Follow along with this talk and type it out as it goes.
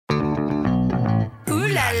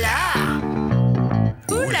la la.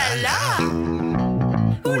 Ooh la la.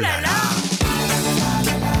 Ooh la la.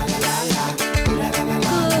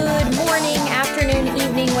 Good morning, afternoon,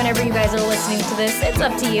 evening, whenever you guys are listening to this. It's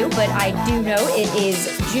up to you, but I do know it is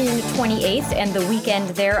June 28th and the weekend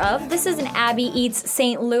thereof. This is an Abby Eats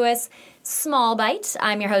St. Louis Small Bite.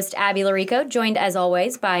 I'm your host, Abby Larico, joined as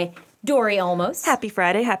always by Dory Olmos. Happy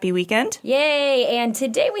Friday, happy weekend. Yay! And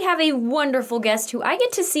today we have a wonderful guest who I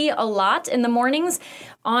get to see a lot in the mornings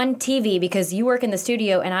on TV because you work in the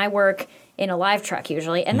studio and I work in a live truck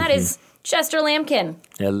usually, and that is Chester Lampkin.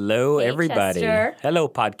 Hello, Hey, everybody. Chester. Hello,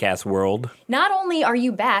 podcast world. Not only are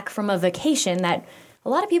you back from a vacation that a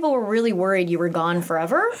lot of people were really worried you were gone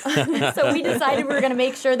forever, so we decided we were going to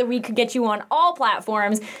make sure that we could get you on all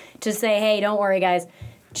platforms to say, hey, don't worry, guys.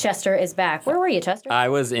 Chester is back. Where were you, Chester? I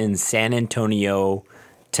was in San Antonio,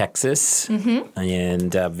 Texas,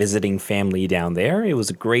 and visiting family down there. It was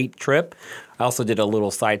a great trip. I also did a little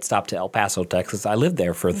side stop to El Paso, Texas. I lived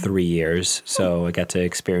there for 3 years, so I got to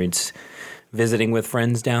experience visiting with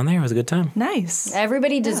friends down there. It was a good time. Nice.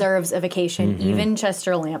 Everybody deserves a vacation, even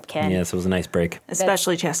Chester Lampkin. Yes, it was a nice break.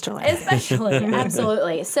 Especially Chester Lampkin. Especially,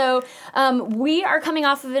 absolutely. So we are coming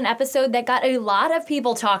off of an episode that got a lot of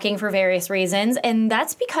people talking for various reasons, and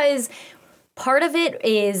that's because part of it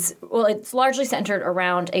is, well, it's largely centered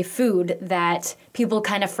around a food that people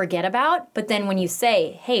kind of forget about, but then when you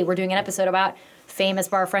say, hey, we're doing an episode about Famous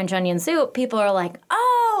Bar French onion soup, people are like,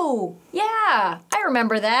 oh, yeah, I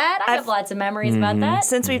remember that. I have lots of memories about that.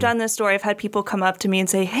 Since we've done this story, I've had people come up to me and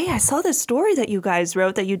say, hey, I saw this story that you guys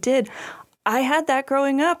wrote that you did. I had that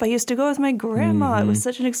growing up. I used to go with my grandma. It was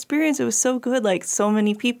such an experience. It was so good. Like so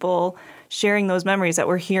many people sharing those memories that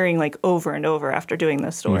we're hearing like over and over after doing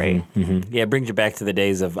this story. Yeah, it brings you back to the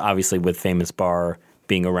days of, obviously, with Famous Bar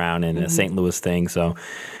being around and a St. Louis thing. So,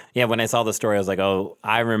 yeah, when I saw the story, I was like, oh,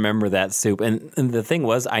 I remember that soup. And the thing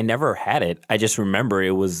was, I never had it. I just remember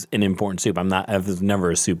it was an important soup. I was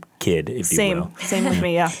never a soup kid, if you will. Same with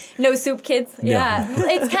me, yeah. No soup kids? Yeah.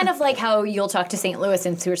 It's kind of like how you'll talk to St.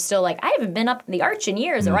 Louisans who are still like, I haven't been up the Arch in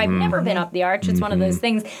years, or I've never been up the Arch. It's one of those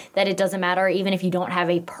things that it doesn't matter, even if you don't have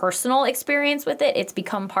a personal experience with it, it's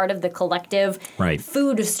become part of the collective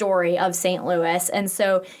food story of St. Louis. And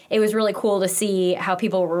so it was really cool to see how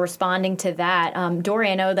people were responding to that.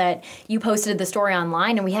 Dory, I know that you posted the story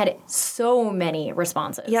online, and we had so many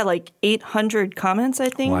responses. Yeah, like 800 comments, I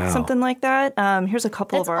think, something like that. Here's a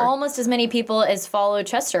couple That's of our... almost as many people as follow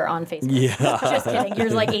Chester on Facebook. Yeah. Just kidding.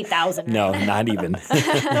 Yours like 8,000. No, not even.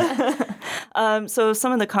 So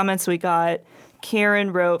some of the comments we got,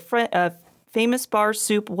 Karen wrote, Famous Bar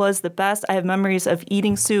soup was the best. I have memories of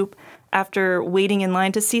eating soup after waiting in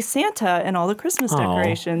line to see Santa and all the Christmas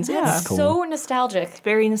decorations. That's so nostalgic.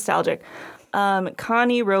 Very nostalgic.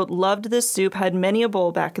 Connie wrote, loved this soup, had many a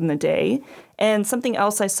bowl back in the day. And something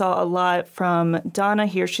else I saw a lot from Donna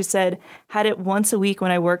here, she said, had it once a week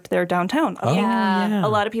when I worked there downtown. Yeah. A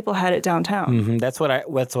lot of people had it downtown. That's what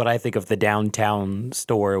I think of the downtown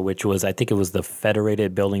store, which was, I think it was the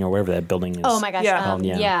Federated Building or wherever that building is. Oh my gosh.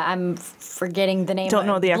 Yeah. I'm forgetting the name. Don't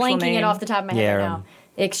know the actual blanking name. it off the top of my head right now.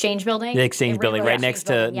 The Exchange Building? The Exchange Building, right next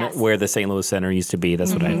to Yes. where the St. Louis Center used to be.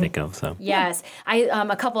 That's what I think of. So Yes.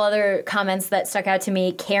 A couple other comments that stuck out to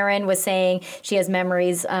me. Karen was saying she has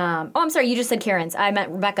memories. I'm sorry, you just said Karen's. I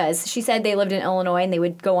meant Rebecca's. She said they lived in Illinois and they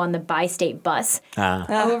would go on the bi-state bus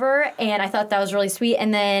over, and I thought that was really sweet.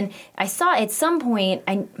 And then I saw at some point,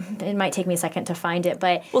 it might take me a second to find it,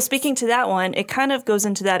 but... Well, speaking to that one, it kind of goes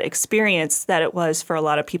into that experience that it was for a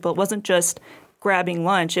lot of people. It wasn't just grabbing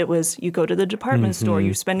lunch. It was you go to the department store,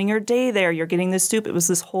 you're spending your day there, you're getting this soup. It was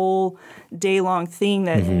this whole day-long thing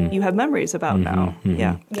that you have memories about now.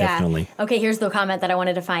 Yeah. definitely. Okay, here's the comment that I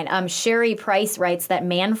wanted to find. Sherry Price writes that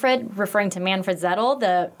Manfred, referring to Manfred Zettel,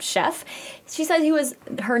 the chef, she said he was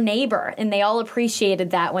her neighbor, and they all appreciated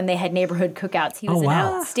that when they had neighborhood cookouts. He was an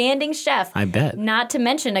outstanding chef. I bet. Not to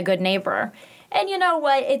mention a good neighbor. And you know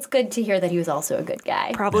what? It's good to hear that he was also a good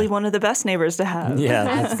guy. Probably one of the best neighbors to have. Yeah,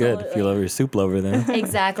 that's good. If you love your soup lover there.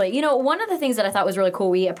 Exactly. You know, one of the things that I thought was really cool,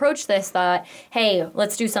 we approached this, thought, hey,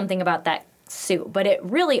 let's do something about that soup. But it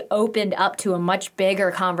really opened up to a much bigger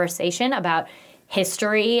conversation about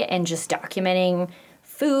history and just documenting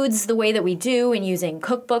foods the way that we do and using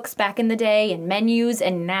cookbooks back in the day and menus,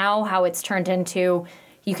 and now how it's turned into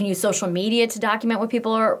you can use social media to document what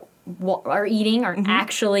people are eating or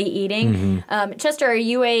actually eating. Chester, are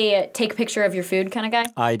you a take a picture of your food kind of guy?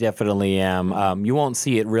 I definitely am. You won't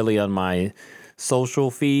see it really on my social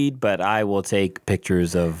feed, but I will take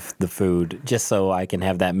pictures of the food just so I can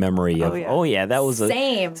have that memory of, that was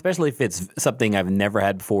Same. especially if it's something I've never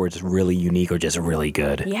had before, just really unique or just really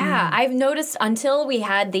good. Yeah, I've noticed until we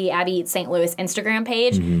had the Abby Eats St. Louis Instagram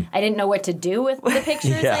page, I didn't know what to do with the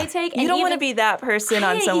pictures I take. You don't want to be that person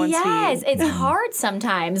on someone's feed. Yes, it's hard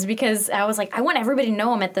sometimes because I was like, I want everybody to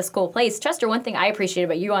know I'm at this cool place. Chester, one thing I appreciate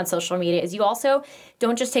about you on social media is you also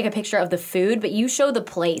don't just take a picture of the food, but you show the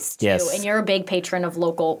place too. Yes. And you're a big patron of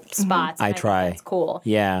local spots. I try. That's cool.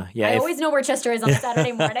 Yeah. I always know where Chester is on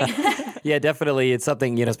Saturday morning. Yeah, definitely. It's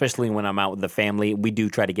something, especially when I'm out with the family, we do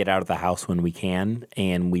try to get out of the house when we can,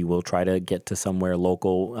 and we will try to get to somewhere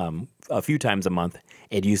local a few times a month.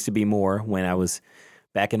 It used to be more when I was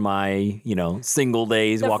back in my, single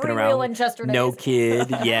days, The walking freewheel around, in Chester no days. kid.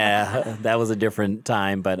 Yeah, that was a different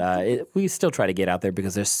time. But we still try to get out there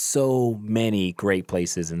because there's so many great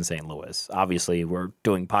places in St. Louis. Obviously, we're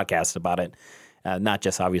doing podcasts about it, not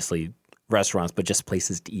just obviously restaurants, but just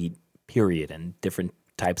places to eat, period, and different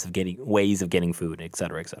types of ways of getting food, et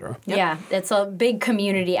cetera, et cetera. Yeah, it's a big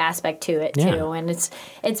community aspect to it too, and it's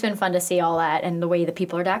been fun to see all that and the way that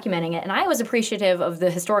people are documenting it. And I was appreciative of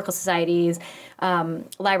the Historical Society's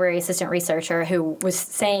library assistant researcher who was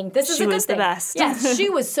saying this is She a good was the thing. best. Yes,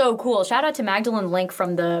 she was so cool. Shout out to Magdalene Link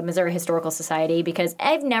from the Missouri Historical Society because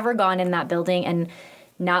I've never gone in that building and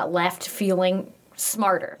not left feeling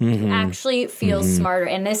smarter. You actually feel smarter.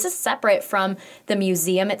 And this is separate from the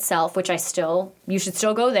museum itself, which you should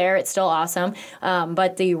still go there. It's still awesome.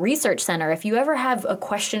 But the research center, if you ever have a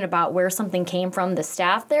question about where something came from, the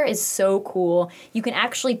staff there is so cool. You can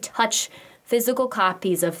actually touch physical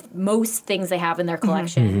copies of most things they have in their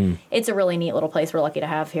collection. It's a really neat little place we're lucky to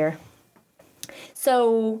have here.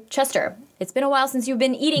 So, Chester, it's been a while since you've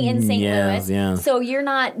been eating in St. Louis. Yeah. So you're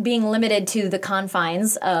not being limited to the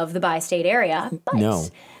confines of the bi-state area. But No.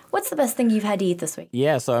 what's the best thing you've had to eat this week?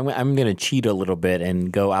 Yeah, so I'm going to cheat a little bit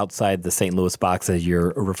and go outside the St. Louis box as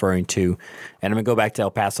you're referring to. And I'm going to go back to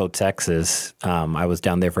El Paso, Texas. I was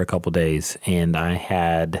down there for a couple days, and I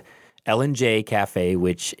had L&J Cafe,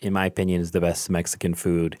 which in my opinion is the best Mexican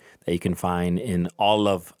food that you can find in all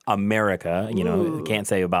of America. Can't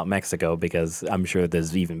say about Mexico because I'm sure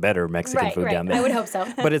there's even better Mexican food down there. I would hope so.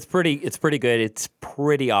 But it's pretty good. It's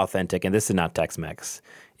pretty authentic, and this is not Tex-Mex.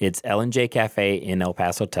 It's L&J Cafe in El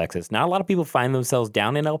Paso, Texas. Not a lot of people find themselves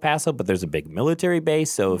down in El Paso, but there's a big military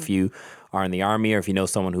base. So if you are in the Army, or if you know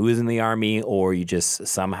someone who is in the Army, or you just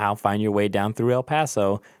somehow find your way down through El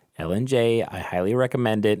Paso, L&J, I highly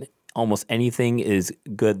recommend it. Almost anything is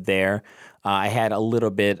good there. I had a little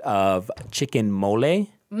bit of chicken mole.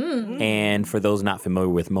 And for those not familiar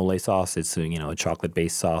with mole sauce, it's a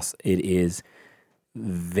chocolate-based sauce. It is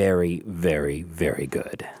very, very, very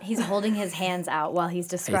good. He's holding his hands out while he's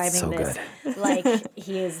describing so this. Like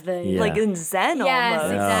he is the... Yeah. Like in Zen Yes,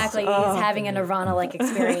 almost. exactly. He's having a Nirvana-like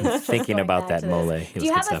experience. just Thinking going about back that to this. mole. It Do was you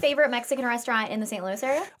good have a stuff. favorite Mexican restaurant in the St. Louis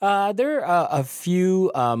area? There are a few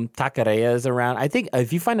taquerias around. I think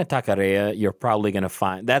if you find a taqueria, you're probably going to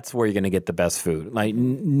find that's where you're going to get the best food. Like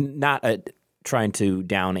not trying to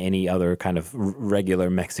down any other kind of regular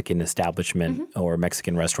Mexican establishment or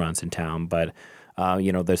Mexican restaurants in town, but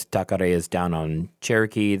there's taquerias down on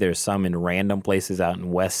Cherokee. There's some in random places out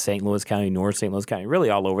in West St. Louis County, North St. Louis County,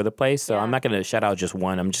 really all over the place. So I'm not going to shout out just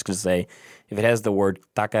one. I'm just going to say if it has the word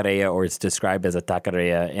taqueria or it's described as a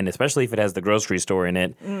taqueria, and especially if it has the grocery store in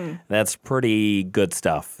it, that's pretty good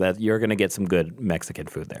stuff. That you're going to get some good Mexican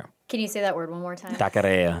food there. Can you say that word one more time?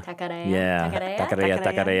 Taqueria. Taqueria. Yeah. Taqueria?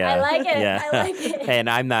 Taqueria. I like it. Yeah. I like it. And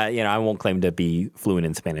I'm not, I won't claim to be fluent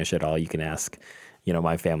in Spanish at all. You can ask,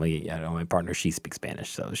 my family, my partner, she speaks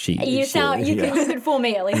Spanish. So she. You could fool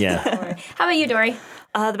me at least. Yeah. Don't worry. How about you, Dory?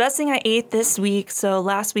 The best thing I ate this week, so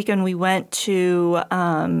last weekend we went to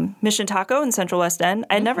Mission Taco in Central West End.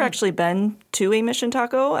 I'd never actually been to a Mission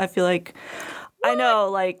Taco. I feel like, I know,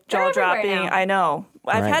 like They're jaw dropping. everywhere now. I know.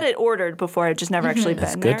 I've Right. had it ordered before. I've just never actually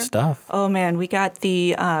That's been good there. stuff. Oh man, we got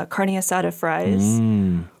the carne asada fries.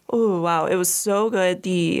 Oh wow, it was so good.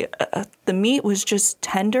 The meat was just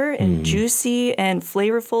tender and juicy and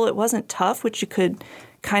flavorful. It wasn't tough, which you could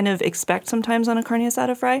kind of expect sometimes on a carne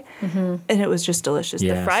asada fry. And it was just delicious.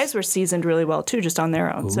 Yes. The fries were seasoned really well too, just on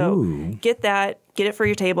their own. So get that, get it for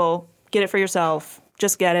your table, get it for yourself.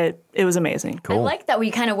 Just get it. It was amazing. I like that we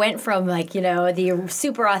kind of went from the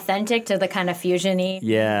super authentic to the kind of fusiony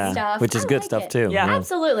stuff. Which is I good like stuff it. too. Yeah.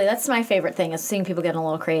 Absolutely. That's my favorite thing is seeing people getting a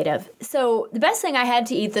little creative. So the best thing I had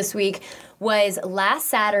to eat this week was last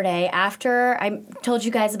Saturday after I told you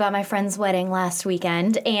guys about my friend's wedding last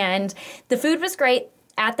weekend. And the food was great.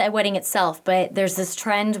 at that wedding itself, but there's this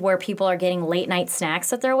trend where people are getting late night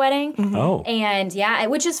snacks at their wedding. Oh. And yeah,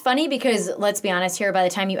 which is funny because let's be honest here, by the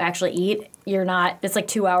time you actually eat, it's like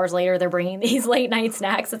 2 hours later they're bringing these late night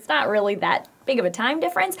snacks. It's not really that big of a time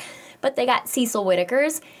difference, but they got Cecil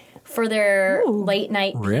Whitaker's for their late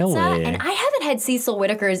night pizza. Really? And I haven't had Cecil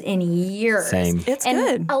Whitaker's in years. Same. It's And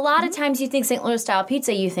good. a lot of times you think St. Louis style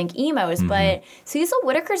pizza, you think Emo's, but Cecil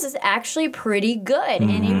Whitaker's is actually pretty good.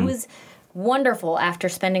 And it was wonderful after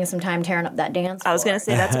spending some time tearing up that dance floor. I was going to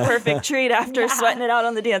say that's a perfect treat after sweating it out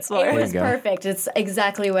on the dance floor. It was you go. perfect. It's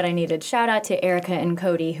exactly what I needed. Shout out to Erica and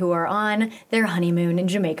Cody, who are on their honeymoon in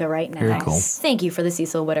Jamaica right now. Very cool. Thank you for the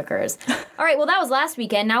Cecil Whitakers. All right, well, that was last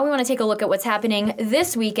weekend. Now we want to take a look at what's happening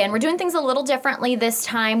this weekend. We're doing things a little differently this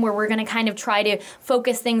time, where we're going to kind of try to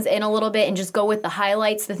focus things in a little bit and just go with the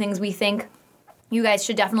highlights, the things we think you guys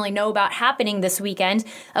should definitely know about happening this weekend.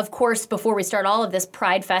 Of course, before we start all of this,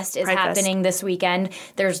 Pride Fest is happening this weekend.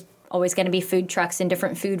 There's always going to be food trucks and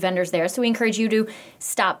different food vendors there. So we encourage you to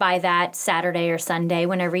stop by that Saturday or Sunday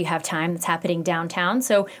whenever you have time. It's happening downtown.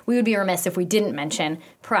 So we would be remiss if we didn't mention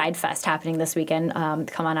Pride Fest happening this weekend.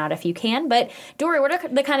 Come on out if you can. But Dory, what are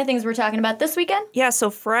the kind of things we're talking about this weekend? Yeah, so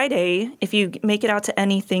Friday, if you make it out to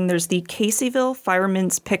anything, there's the Caseyville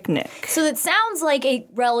Firemen's Picnic. So it sounds like a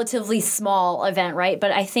relatively small event, right?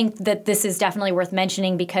 But I think that this is definitely worth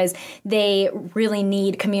mentioning because they really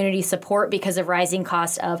need community support because of rising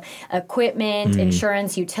costs of equipment,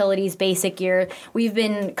 insurance, utilities, basic gear. We've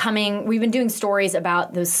been doing stories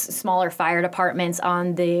about those smaller fire departments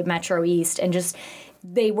on the Metro East and just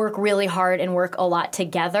they work really hard and work a lot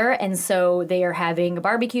together. And so they are having a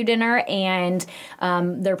barbecue dinner and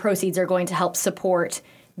their proceeds are going to help support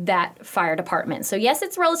that fire department. So yes,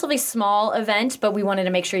 it's a relatively small event, but we wanted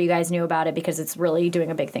to make sure you guys knew about it because it's really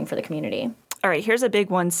doing a big thing for the community. All right, here's a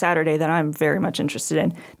big one Saturday that I'm very much interested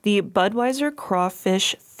in. The Budweiser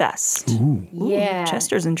Crawfish Fest. Ooh, Yeah.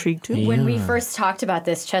 Chester's intrigued too. When we first talked about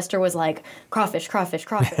this, Chester was like, crawfish, crawfish,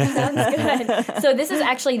 crawfish. Sounds good. So this is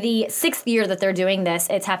actually the 6th year that they're doing this.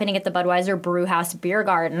 It's happening at the Budweiser Brewhouse Beer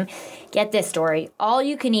Garden. Get this, story. All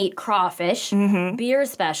you can eat crawfish, beer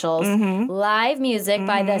specials, live music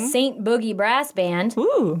by the St. Boogie Brass Band,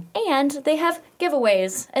 Ooh. and they have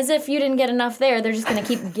giveaways. As if you didn't get enough there, they're just going to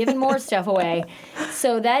keep giving more stuff away.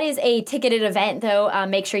 So that is a ticketed event, though.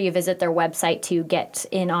 Make sure you visit their website to get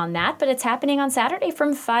in on that. But it's happening on Saturday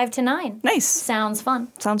from 5 to 9. Nice. Sounds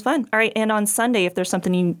fun. Sounds fun. All right, and on Sunday, if there's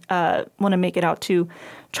something you want to make it out to,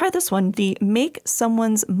 try this one, the Make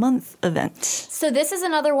Someone's Month event. So this is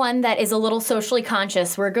another one that is a little socially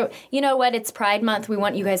conscious. You know what? It's Pride Month. We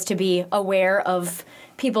want you guys to be aware of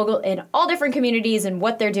people in all different communities and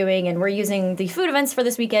what they're doing, and we're using the food events for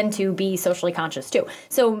this weekend to be socially conscious too.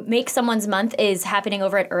 So Make Someone's Month is happening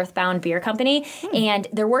over at Earthbound Beer Company, and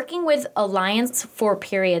they're working with Alliance for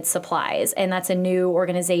Period Supplies, and that's a new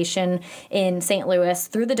organization in St. Louis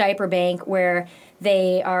through the Diaper Bank where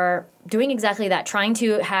they are doing exactly that, trying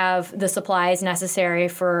to have the supplies necessary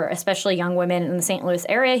for especially young women in the St. Louis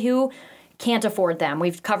area who can't afford them.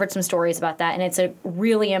 We've covered some stories about that, and it's a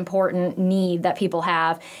really important need that people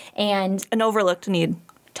have. And An overlooked need.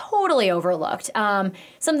 totally overlooked.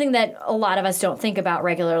 Something that a lot of us don't think about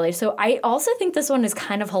regularly. So I also think this one is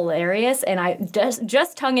kind of hilarious, and I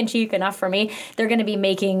just tongue-in-cheek enough for me. They're going to be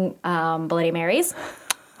making Bloody Marys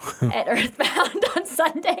at Earthbound on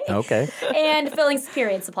Sunday. Okay. And filling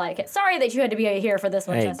period supply kits. Sorry that you had to be here for this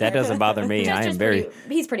one, Hey, Chester. that doesn't bother me.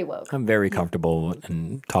 He's pretty woke. I'm very comfortable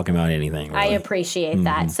in talking about anything. I Really. appreciate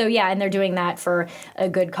that. So yeah, and they're doing that for a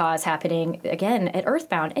good cause happening again at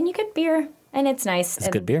Earthbound. And you get beer, and it's nice. It's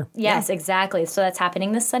good beer. Yes, exactly. So that's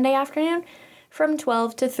happening this Sunday afternoon from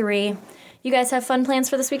 12 to 3. You guys have fun plans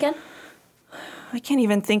for this weekend? I can't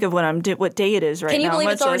even think of what day it is right now. Can you believe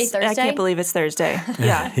much it's already less- Thursday? I can't believe it's Thursday.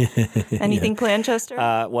 Yeah. Anything planned, Chester?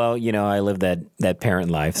 Well, I live that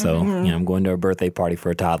parent life, so I'm going to a birthday party for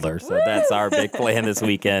a toddler. So that's our big plan this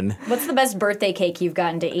weekend. What's the best birthday cake you've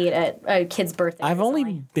gotten to eat at a kid's birthday? I've only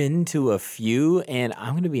recently? been to a few, and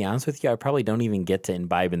I'm going to be honest with you, I probably don't even get to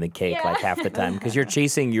imbibe in the cake like half the time because you're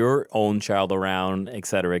chasing your own child around, et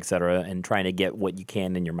cetera, and trying to get what you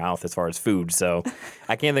can in your mouth as far as food. So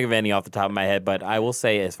I can't think of any off the top of my head, but I will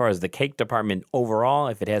say as far as the cake department overall,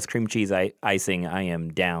 if it has cream cheese icing, I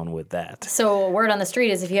am down with that. So word on the street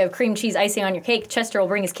is if you have cream cheese icing on your cake, Chester will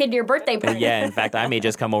bring his kid to your birthday party. Yeah, in fact, I may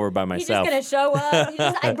just come over by He's just myself. going to show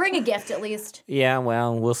up. I'd bring a gift at least. Yeah,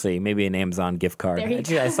 well, we'll see. Maybe an Amazon gift card. There you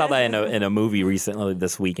Actually, I saw that in a movie recently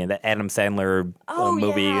this weekend, that Adam Sandler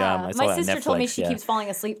movie. Yeah. I saw My that on sister Netflix. told me she keeps falling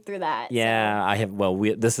asleep through that. Yeah, I have. Well,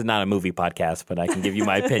 this is not a movie podcast, but I can give you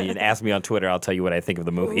my opinion. Ask me on Twitter. I'll tell you what I think of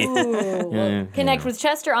the movie. Ooh, well, Connect with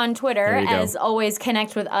Chester on Twitter. There you go. As always,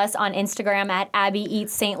 connect with us on Instagram at Abby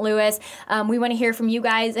Eats St. Louis. We want to hear from you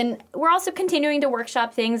guys, and we're also continuing to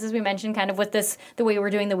workshop things, as we mentioned, kind of with this, the way we're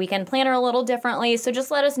doing the weekend planner a little differently. So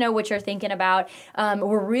just let us know what you're thinking about.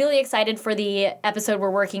 We're really excited for the episode we're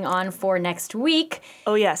working on for next week.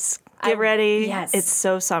 Oh, yes. Get ready. Yes. It's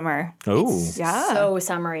so summer. Oh, Yeah. So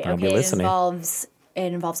summery. I'll be Okay, listening. it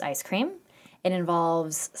involves ice cream, it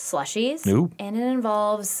involves slushies, Ooh. and it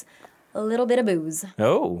involves a little bit of booze.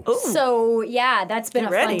 oh. So, yeah, that's been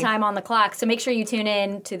Get a ready. fun time on the clock. So make sure you tune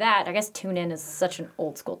in to that. I guess tune in is such an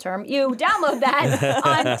old school term. You download that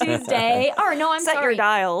on Tuesday. Or no, I'm Set your sorry.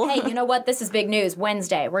 dial. Hey, you know what? This is big news.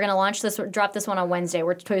 Wednesday. We're going to drop this one on Wednesday.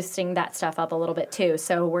 We're posting that stuff up a little bit too.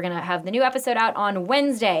 So we're going to have the new episode out on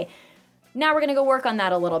Wednesday. Now we're going to go work on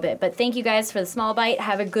that a little bit. But thank you guys for the small bite.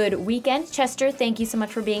 Have a good weekend. Chester, thank you so much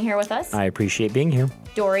for being here with us. I appreciate being here.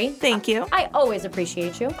 Dory. Thank you. I always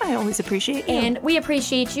appreciate you. I always appreciate you. And we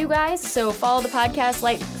appreciate you guys. So follow the podcast,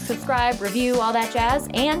 like, subscribe, review, all that jazz.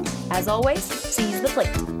 And as always, seize the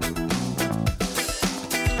plate.